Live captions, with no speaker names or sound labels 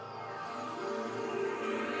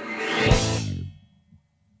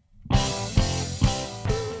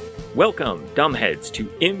Welcome, dumbheads, to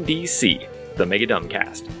MDC, the Mega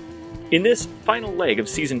Dumbcast. In this final leg of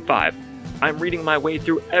Season 5, I'm reading my way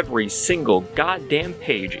through every single goddamn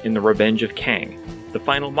page in The Revenge of Kang, the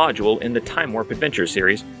final module in the Time Warp Adventure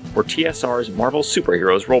series for TSR's Marvel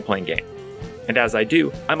Superheroes role-playing game. And as I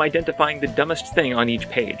do, I'm identifying the dumbest thing on each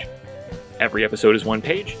page. Every episode is one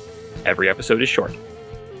page, every episode is short.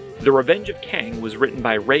 The Revenge of Kang was written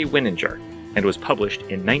by Ray Winninger and was published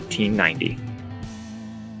in 1990.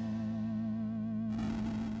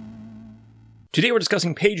 Today we're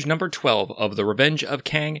discussing page number 12 of The Revenge of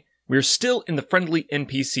Kang. We're still in the friendly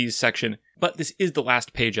NPCs section, but this is the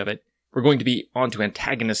last page of it. We're going to be on to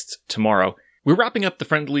antagonists tomorrow. We're wrapping up the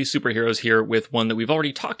friendly superheroes here with one that we've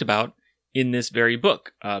already talked about in this very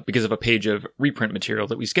book, because of a page of reprint material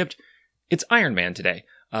that we skipped. It's Iron Man today,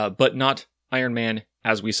 but not Iron Man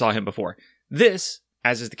as we saw him before. This,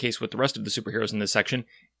 as is the case with the rest of the superheroes in this section,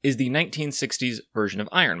 is the 1960s version of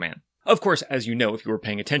Iron Man. Of course, as you know if you were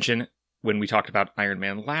paying attention, when we talked about Iron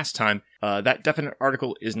Man last time, that definite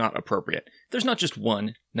article is not appropriate. There's not just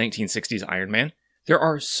one 1960s Iron Man. There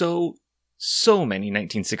are so many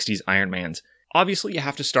 1960s Iron Mans. Obviously, you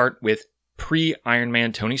have to start with pre-Iron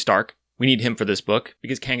Man Tony Stark. We need him for this book,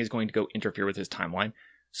 because Kang is going to go interfere with his timeline.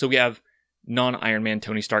 So we have non-Iron Man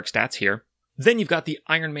Tony Stark stats here. Then you've got the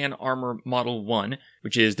Iron Man Armor Model 1,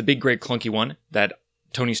 which is the big, gray, clunky one that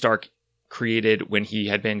Tony Stark created when he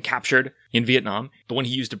had been captured in Vietnam, the one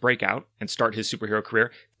he used to break out and start his superhero career.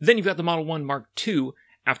 Then you've got the Model 1 Mark II,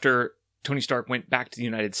 after Tony Stark went back to the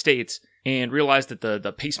United States and realized that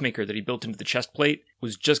the pacemaker that he built into the chest plate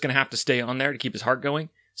was just going to have to stay on there to keep his heart going.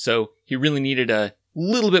 So he really needed a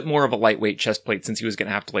little bit more of a lightweight chest plate, since he was going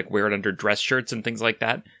to have to wear it under dress shirts and things like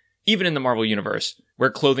that. Even in the Marvel Universe,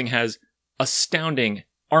 where clothing has astounding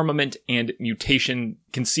armament and mutation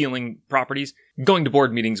concealing properties, going to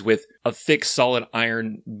board meetings with a thick, solid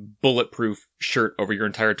iron, bulletproof shirt over your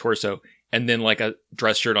entire torso, and then a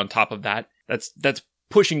dress shirt on top of that, that's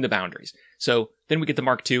pushing the boundaries. So then we get the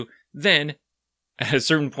Mark II. Then, at a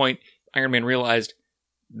certain point, Iron Man realized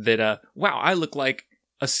that, wow, I look like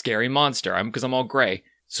a scary monster, because I'm all gray.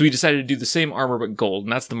 So he decided to do the same armor but gold,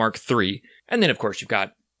 and that's the Mark III. And then, of course, you've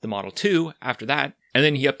got the Model 2 after that, and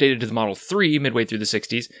then he updated to the Model 3 midway through the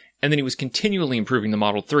 60s, and then he was continually improving the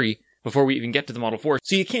Model 3 before we even get to the Model 4.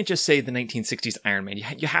 So you can't just say the 1960s Iron Man.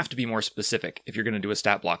 You have to be more specific if you're going to do a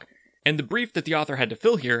stat block. And the brief that the author had to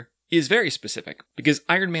fill here is very specific, because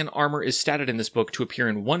Iron Man armor is statted in this book to appear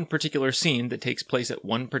in one particular scene that takes place at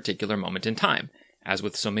one particular moment in time, as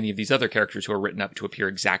with so many of these other characters who are written up to appear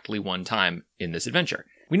exactly one time in this adventure.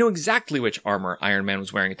 We know exactly which armor Iron Man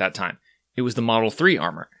was wearing at that time. It was the Model 3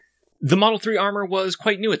 armor. The Model 3 armor was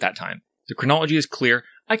quite new at that time. The chronology is clear.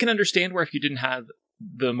 I can understand where if you didn't have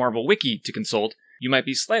the Marvel Wiki to consult, you might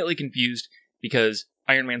be slightly confused, because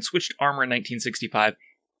Iron Man switched armor in 1965,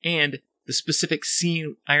 and the specific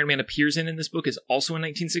scene Iron Man appears in this book is also in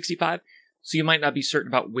 1965, so you might not be certain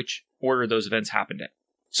about which order those events happened in.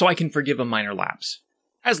 So I can forgive a minor lapse.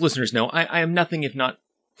 As listeners know, I am nothing if not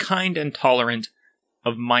kind and tolerant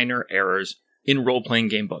of minor errors in role-playing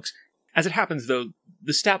game books. As it happens, though,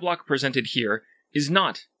 the stat block presented here is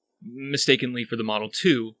not mistakenly for the Model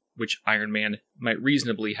 2, which Iron Man might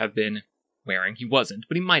reasonably have been wearing. He wasn't,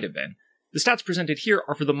 but he might have been. The stats presented here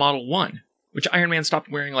are for the Model 1, which Iron Man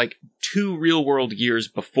stopped wearing 2 real-world years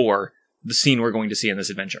before the scene we're going to see in this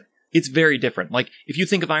adventure. It's very different. If you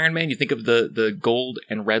think of Iron Man, you think of the gold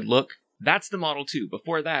and red look. That's the Model 2.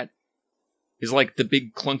 Before that is the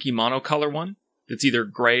big clunky monocolor one that's either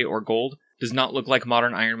gray or gold. Does not look like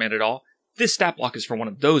modern Iron Man at all. This stat block is for one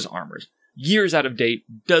of those armors. Years out of date,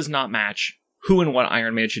 does not match who and what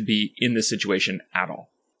Iron Man should be in this situation at all.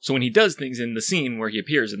 So when he does things in the scene where he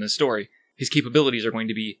appears in this story, his capabilities are going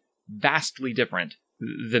to be vastly different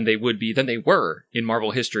than they were in Marvel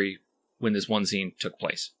history when this one scene took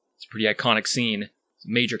place. It's a pretty iconic scene. It's a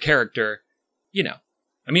major character.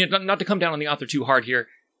 Not to come down on the author too hard here.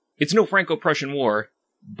 It's no Franco-Prussian War,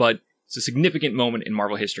 but it's a significant moment in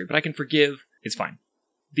Marvel history. But I can forgive. It's fine.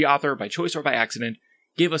 The author, by choice or by accident,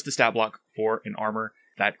 gave us the stat block for an armor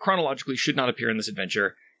that chronologically should not appear in this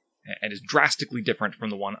adventure and is drastically different from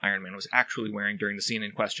the one Iron Man was actually wearing during the scene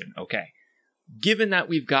in question. Okay. Given that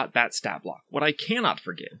we've got that stat block, what I cannot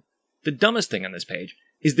forgive, the dumbest thing on this page,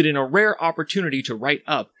 is that in a rare opportunity to write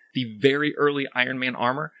up the very early Iron Man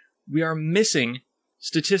armor, we are missing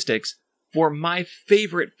statistics for my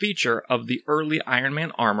favorite feature of the early Iron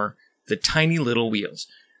Man armor, the tiny little wheels.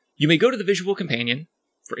 You may go to the visual companion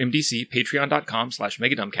for MDC,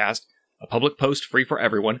 patreon.com/megadumbcast, a public post free for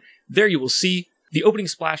everyone. There you will see the opening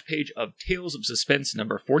splash page of Tales of Suspense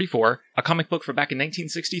number 44, a comic book from back in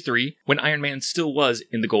 1963 when Iron Man still was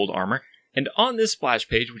in the gold armor. And on this splash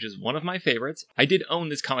page, which is one of my favorites, I did own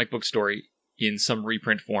this comic book story in some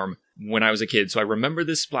reprint form when I was a kid, so I remember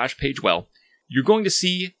this splash page well. You're going to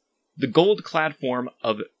see the gold-clad form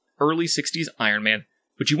of early 60s Iron Man,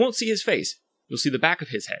 but you won't see his face. You'll see the back of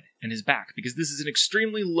his head and his back, because this is an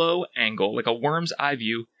extremely low angle, like a worm's eye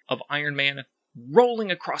view, of Iron Man rolling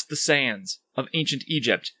across the sands of ancient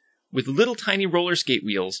Egypt with little tiny roller skate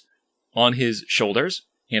wheels on his shoulders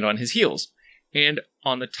and on his heels. And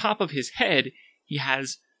on the top of his head, he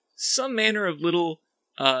has some manner of little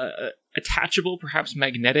attachable, perhaps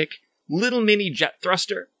magnetic, little mini jet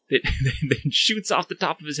thruster that then shoots off the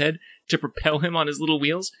top of his head to propel him on his little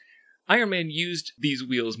wheels. Iron Man used these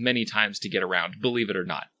wheels many times to get around, believe it or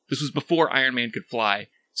not. This was before Iron Man could fly,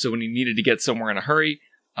 so when he needed to get somewhere in a hurry,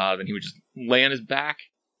 then he would just lay on his back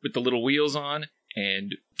with the little wheels on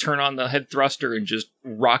and turn on the head thruster and just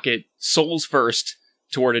rocket souls first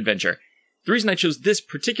toward adventure. The reason I chose this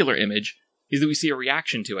particular image is that we see a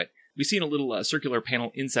reaction to it. We see in a little circular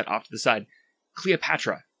panel inset off to the side,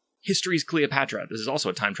 Cleopatra. History's Cleopatra. This is also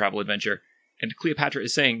a time travel adventure. And Cleopatra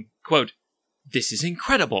is saying, quote, "This is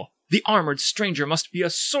incredible. The armored stranger must be a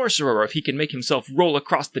sorcerer if he can make himself roll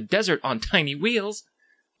across the desert on tiny wheels."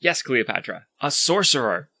 Yes, Cleopatra, a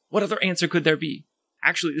sorcerer. What other answer could there be?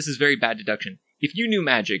 Actually, this is very bad deduction. If you knew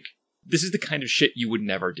magic, this is the kind of shit you would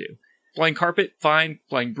never do. Flying carpet, fine.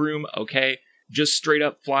 Flying broom, okay. Just straight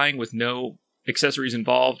up flying with no accessories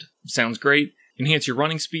involved, sounds great. Enhance your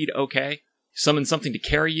running speed, okay. Summon something to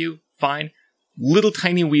carry you, fine. Little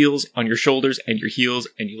tiny wheels on your shoulders and your heels,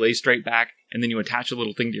 and you lay straight back, and then you attach a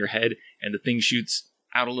little thing to your head, and the thing shoots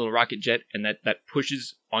out a little rocket jet, and that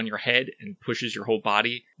pushes on your head and pushes your whole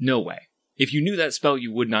body. No way. If you knew that spell,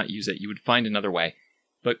 you would not use it. You would find another way.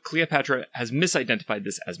 But Cleopatra has misidentified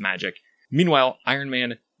this as magic. Meanwhile, Iron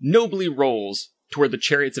Man nobly rolls toward the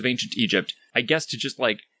chariots of ancient Egypt, I guess to just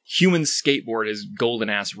human skateboard his golden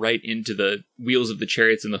ass right into the wheels of the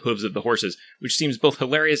chariots and the hooves of the horses, which seems both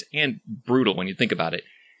hilarious and brutal when you think about it.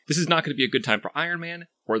 This is not going to be a good time for Iron Man,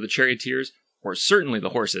 or the charioteers, or certainly the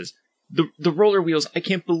horses. The roller wheels, I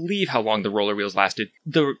can't believe how long the roller wheels lasted.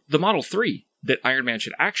 The Model 3 that Iron Man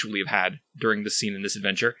should actually have had during the scene in this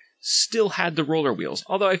adventure still had the roller wheels,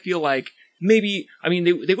 although I feel like maybe,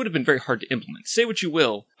 they would have been very hard to implement. Say what you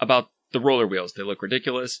will about the roller wheels. They look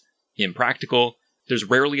ridiculous, impractical. There's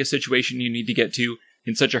rarely a situation you need to get to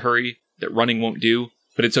in such a hurry that running won't do,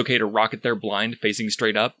 but it's okay to rocket there blind, facing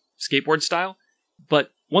straight up, skateboard style.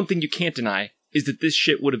 But one thing you can't deny is that this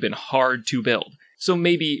shit would have been hard to build. So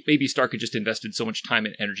maybe Stark had just invested so much time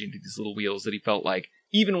and energy into these little wheels that he felt like,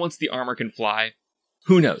 even once the armor can fly,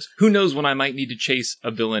 who knows? Who knows when I might need to chase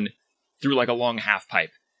a villain through a long half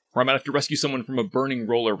pipe, or I might have to rescue someone from a burning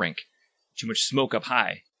roller rink. Too much smoke up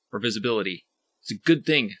high for visibility. It's a good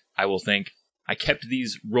thing, I will think, I kept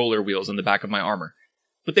these roller wheels on the back of my armor,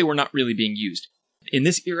 but they were not really being used. In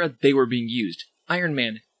this era, they were being used. Iron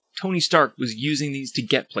Man, Tony Stark, was using these to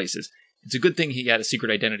get places. It's a good thing he had a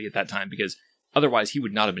secret identity at that time, because otherwise he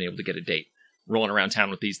would not have been able to get a date rolling around town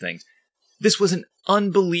with these things. This was an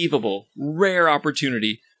unbelievable, rare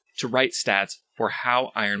opportunity to write stats for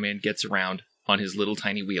how Iron Man gets around on his little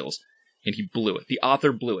tiny wheels. And he blew it. The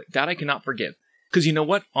author blew it. That I cannot forgive. Because you know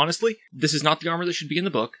what? Honestly, this is not the armor that should be in the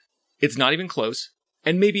book. It's not even close.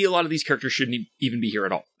 And maybe a lot of these characters shouldn't even be here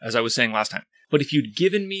at all, as I was saying last time. But if you'd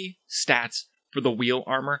given me stats for the wheel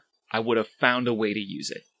armor, I would have found a way to use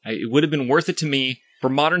it. It would have been worth it to me for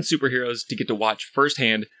modern superheroes to get to watch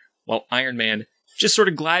firsthand while Iron Man just sort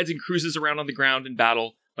of glides and cruises around on the ground in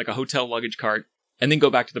battle like a hotel luggage cart, and then go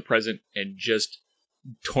back to the present and just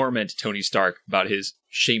torment Tony Stark about his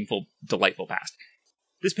shameful, delightful past.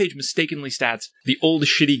 This page mistakenly stats the old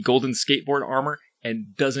shitty golden skateboard armor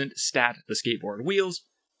and doesn't stat the skateboard wheels.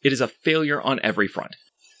 It is a failure on every front.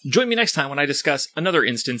 Join me next time when I discuss another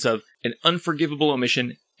instance of an unforgivable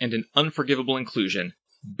omission and an unforgivable inclusion,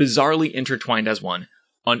 bizarrely intertwined as one,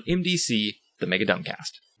 on MDC, the Mega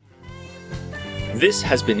Dumbcast. This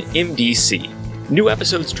has been MDC. New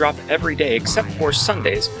episodes drop every day except for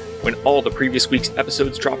Sundays, when all the previous week's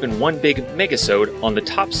episodes drop in one big megasode on the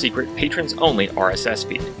top-secret patrons-only RSS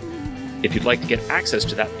feed. If you'd like to get access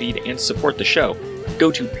to that feed and support the show,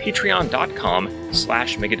 go to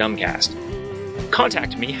patreon.com/megadumbcast.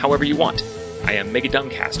 Contact me however you want. I am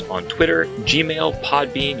Megadumbcast on Twitter, Gmail,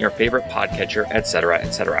 Podbean, your favorite podcatcher, etc.,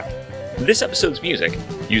 etc. This episode's music,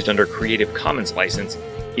 used under Creative Commons license,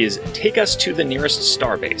 is Take Us to the Nearest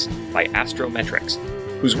Starbase by Astrometrics,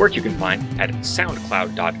 whose work you can find at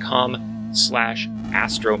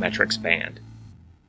soundcloud.com/astrometricsband.